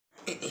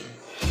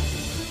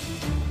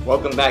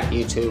Welcome back,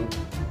 YouTube.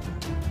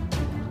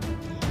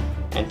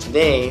 And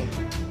today,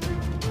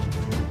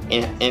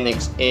 in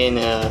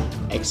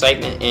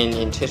excitement and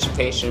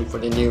anticipation for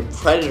the new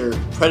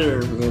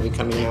Predator movie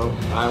coming out,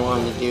 I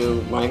wanted to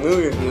do my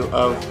movie review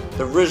of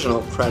the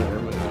original Predator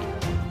movie,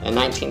 a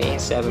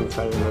 1987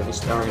 Predator movie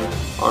starring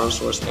Arnold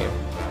Schwarzenegger.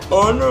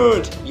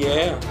 Arnold,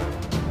 yeah.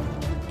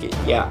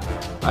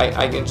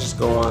 I can just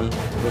go on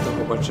with a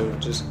whole bunch of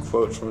just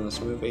quotes from this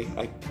movie,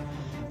 like,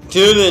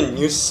 Dylan,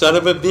 you son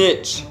of a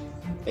bitch!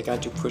 I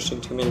got you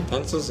pushing too many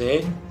pencils,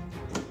 eh?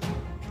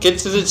 Get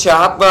to the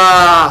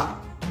chopper!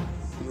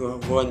 You are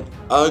one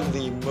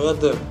ugly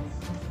mother.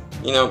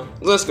 You know,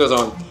 the list goes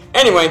on.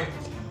 Anyway,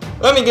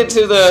 let me get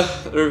to the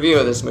review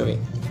of this movie.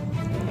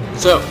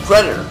 So,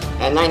 Predator,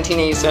 a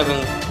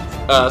 1987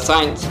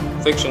 science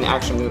fiction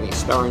action movie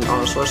starring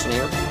Arnold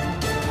Schwarzenegger.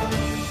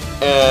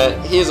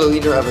 He is a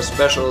leader of a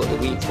special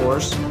elite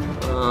force.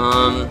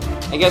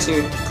 I guess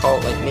you would call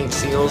it like Navy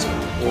SEALs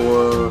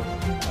or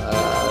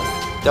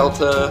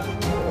Delta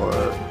or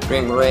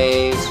Green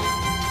Berets.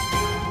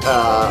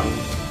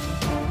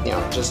 You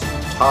know, just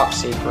top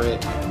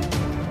secret,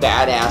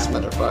 badass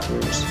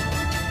motherfuckers.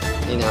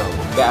 You know,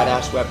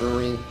 badass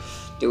weaponry,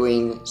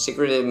 doing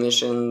secretive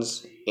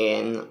missions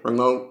in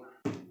remote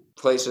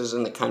places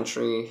in the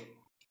country,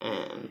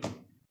 and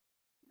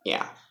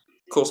yeah,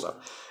 cool stuff.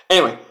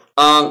 Anyway,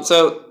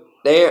 so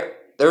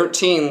their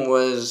team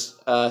was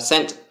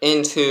sent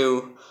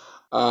into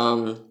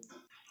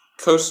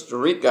Costa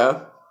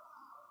Rica.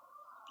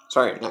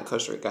 Sorry, not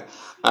Costa Rica.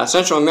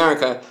 Central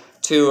America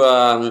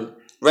to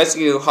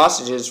rescue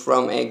hostages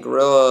from a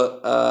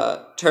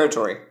guerrilla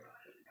territory.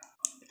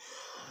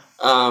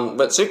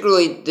 But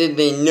secretly, did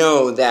they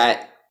know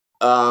that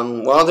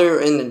while they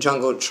were in the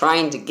jungle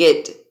trying to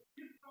get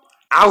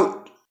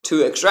out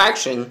to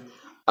extraction,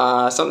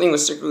 something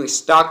was secretly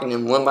stalking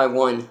them one by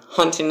one,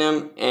 hunting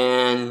them,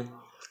 and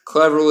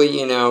cleverly,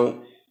 you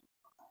know,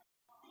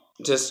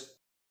 just,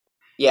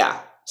 yeah.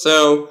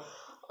 So,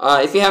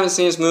 if you haven't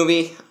seen this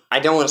movie, I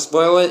don't want to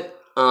spoil it,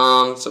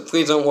 so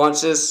please don't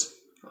watch this.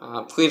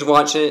 Please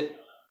watch it.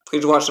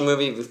 Please watch the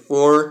movie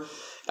before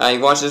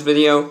you watch this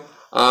video.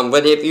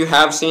 But if you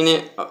have seen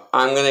it,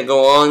 I'm going to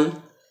go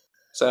on.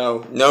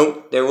 So,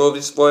 note, there will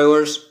be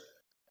spoilers.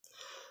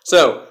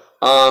 So,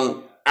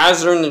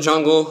 as they're in the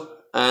jungle,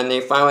 and they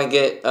finally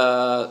get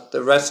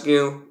the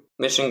rescue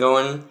mission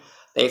going,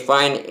 they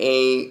find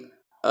a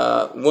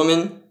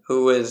woman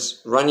who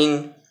is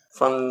running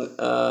from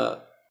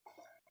the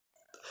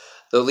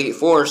elite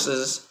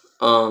forces,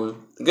 the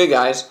good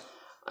guys,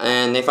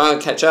 and they finally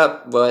catch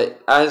up,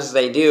 but as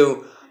they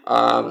do,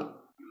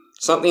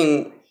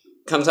 something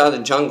comes out of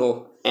the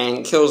jungle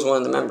and kills one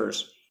of the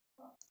members.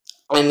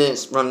 And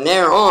it's from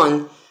there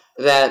on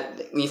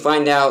that we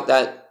find out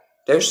that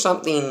there's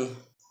something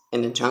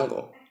in the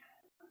jungle.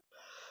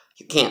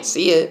 You can't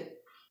see it,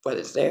 but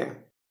it's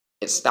there.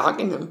 It's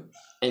stalking them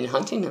and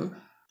hunting them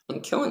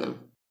and killing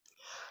them.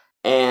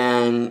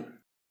 And,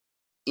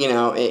 you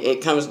know,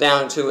 it comes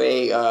down to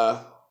a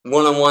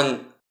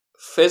one-on-one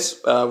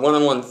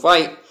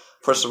fight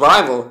for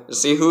survival to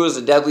see who is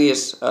the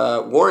deadliest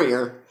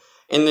warrior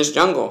in this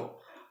jungle.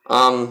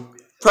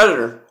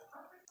 Predator.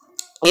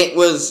 It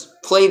was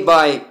played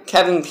by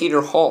Kevin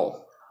Peter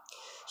Hall.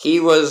 He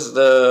was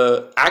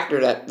the actor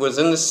that was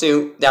in the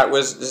suit that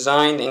was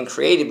designed and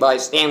created by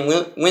Stan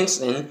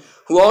Winston,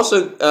 who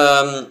also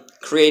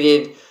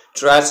created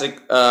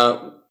Jurassic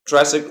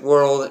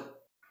World.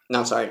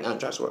 No, sorry, not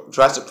Jurassic World.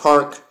 Jurassic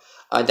Park,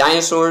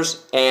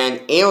 Dinosaurs,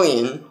 and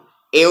Aliens,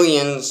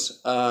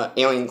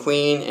 Alien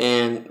Queen,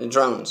 and the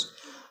Drones.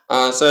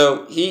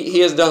 So he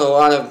has done a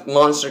lot of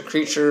monster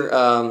creature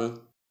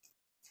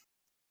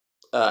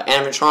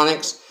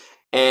animatronics,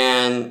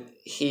 and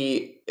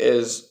he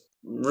is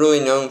really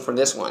known for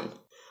this one.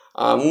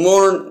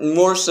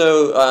 More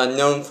so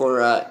known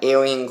for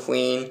Alien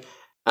Queen,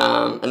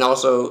 and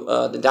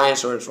also the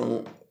dinosaurs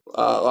from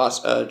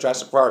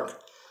Jurassic Park.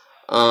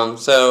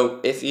 So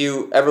if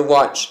you ever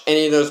watch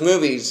any of those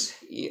movies,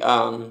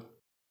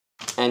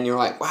 and you're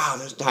like, wow,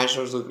 those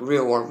dinosaurs look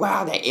real, or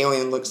wow, that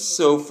alien looks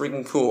so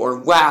freaking cool, or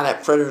wow,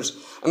 that Predator's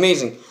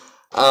amazing.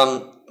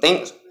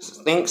 Thanks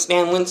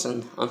Stan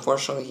Winston.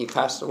 Unfortunately, he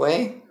passed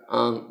away,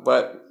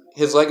 but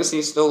his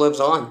legacy still lives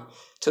on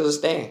to this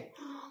day.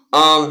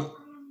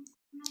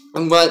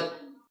 But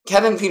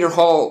Kevin Peter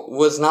Hall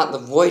was not the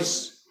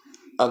voice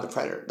of the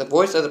Predator. The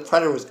voice of the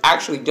Predator was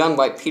actually done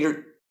by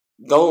Peter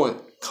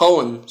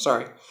Cullen.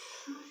 Sorry,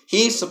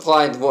 he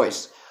supplied the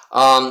voice.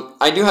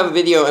 I do have a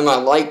video in my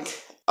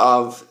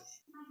of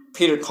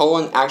Peter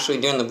Cullen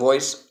actually doing the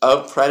voice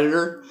of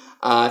Predator.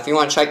 If you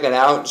want to check that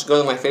out, just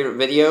go to my favorite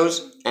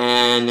videos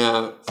and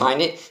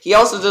find it. He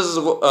also does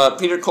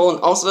Peter Cullen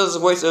also does the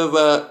voice of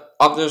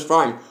Optimus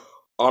Prime.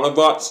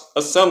 Autobots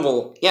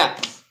assemble. Yeah,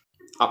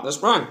 Optimus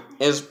Prime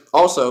is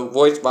also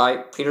voiced by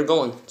Peter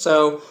Cullen.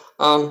 So,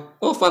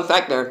 little fun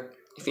fact there,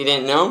 if you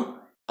didn't know,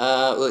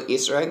 little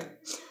Easter egg.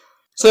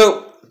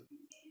 So,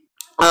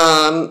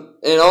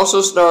 it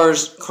also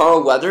stars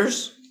Carl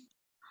Weathers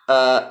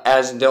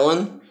as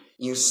Dylan.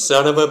 You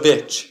son of a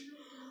bitch.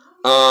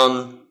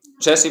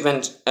 Jesse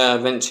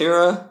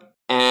Ventura,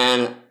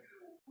 and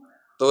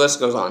the list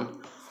goes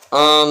on.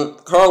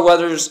 Carl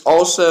Weathers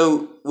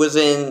also was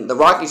in the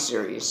Rocky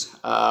series.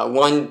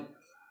 2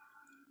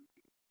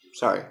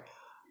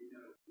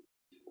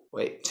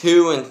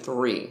 and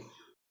 3.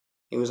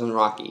 He was in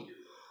Rocky.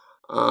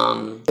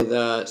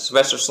 With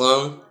Sylvester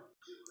Stallone.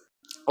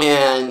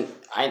 And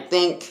I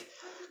think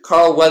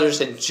Carl Weathers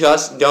had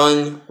just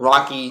done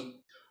Rocky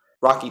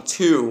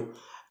 2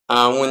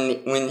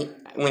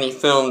 when he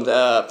filmed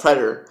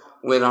Predator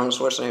with Arnold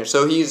Schwarzenegger.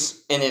 So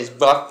he's in his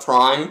buff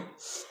prime,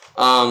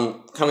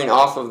 coming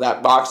off of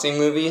that boxing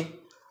movie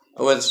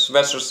with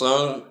Sylvester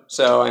Stallone.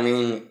 So, I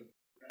mean,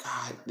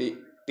 God,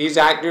 these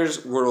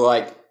actors were,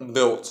 like,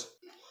 built.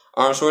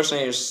 Arnold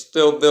Schwarzenegger is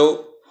still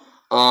built.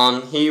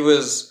 He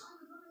was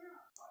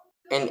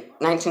in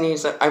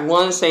 1987. I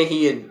want to say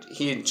he had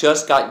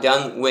just got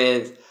done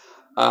with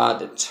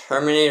the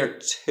Terminator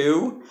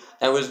 2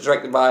 that was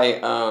directed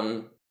by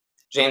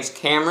James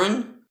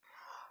Cameron.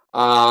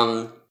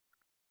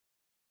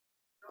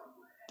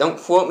 Don't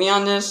quote me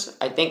on this.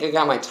 I think I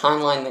got my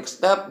timeline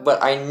mixed up,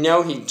 but I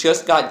know he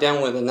just got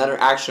done with another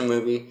action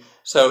movie.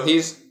 So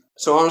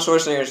Arnold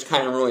Schwarzenegger is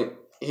kind of really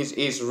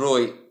he's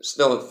really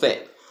still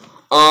fit.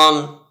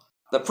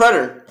 The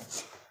Predator.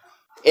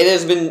 It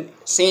has been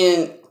seen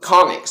in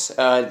comics.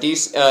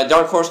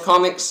 Dark Horse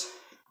Comics.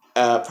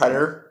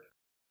 Predator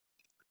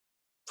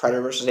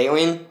versus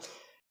Alien.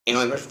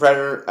 Alien versus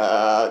Predator.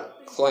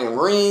 Colonial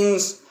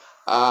Marines.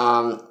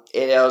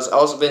 It has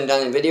also been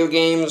done in video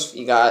games.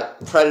 You got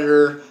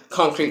Predator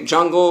Concrete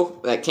Jungle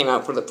that came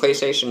out for the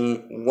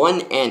PlayStation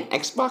 1 and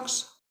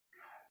Xbox.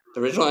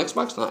 The original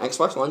Xbox, not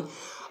Xbox One.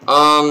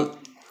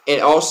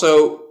 It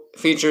also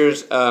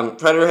features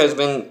Predator has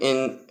been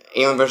in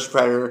Alien vs.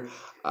 Predator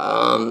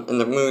in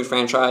the movie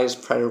franchise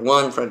Predator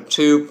 1, Predator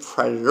 2,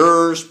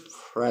 Predators,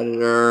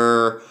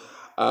 Predator,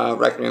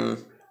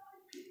 Requiem.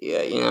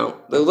 Yeah, you know,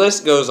 the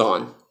list goes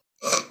on.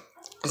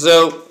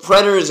 So,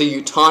 Predator is a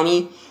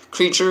Yutani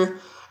creature.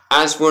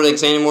 As for the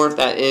Xenomorph,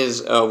 that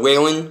is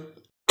Weyland.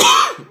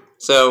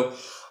 So,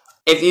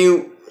 if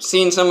you've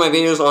seen some of my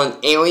videos on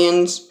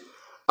aliens,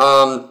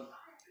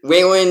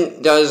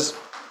 Weyland does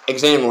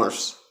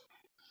Xenomorphs.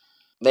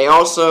 They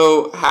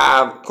also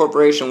have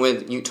cooperation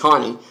with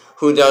Yutani,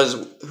 who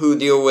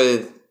deal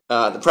with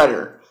the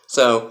Predator.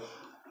 So,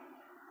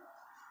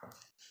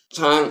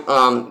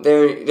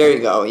 there you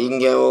go. You can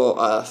get a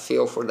little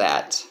feel for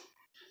that.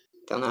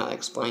 Don't know how to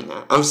explain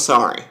that. I'm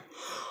sorry.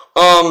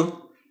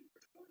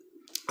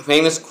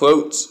 Famous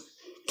quotes.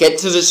 Get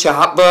to the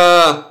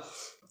chopper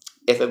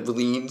if it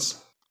bleeds.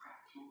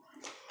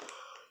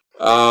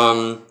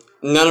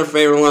 Another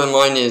favorite one of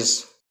mine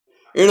is,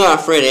 you're not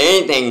afraid of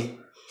anything.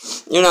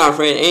 You're not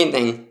afraid of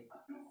anything.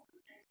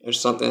 There's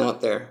something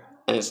out there,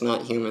 and it's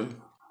not human.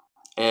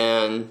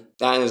 And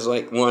that is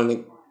like one of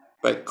the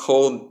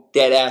cold,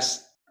 dead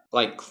ass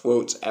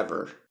quotes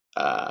ever.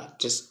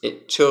 Just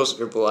it chills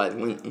your blood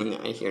when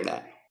I hear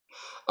that.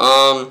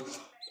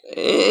 It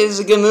is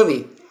a good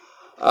movie.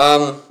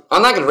 I'm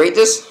not gonna rate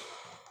this.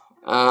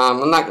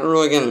 I'm not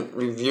really gonna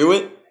review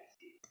it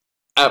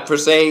per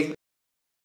se.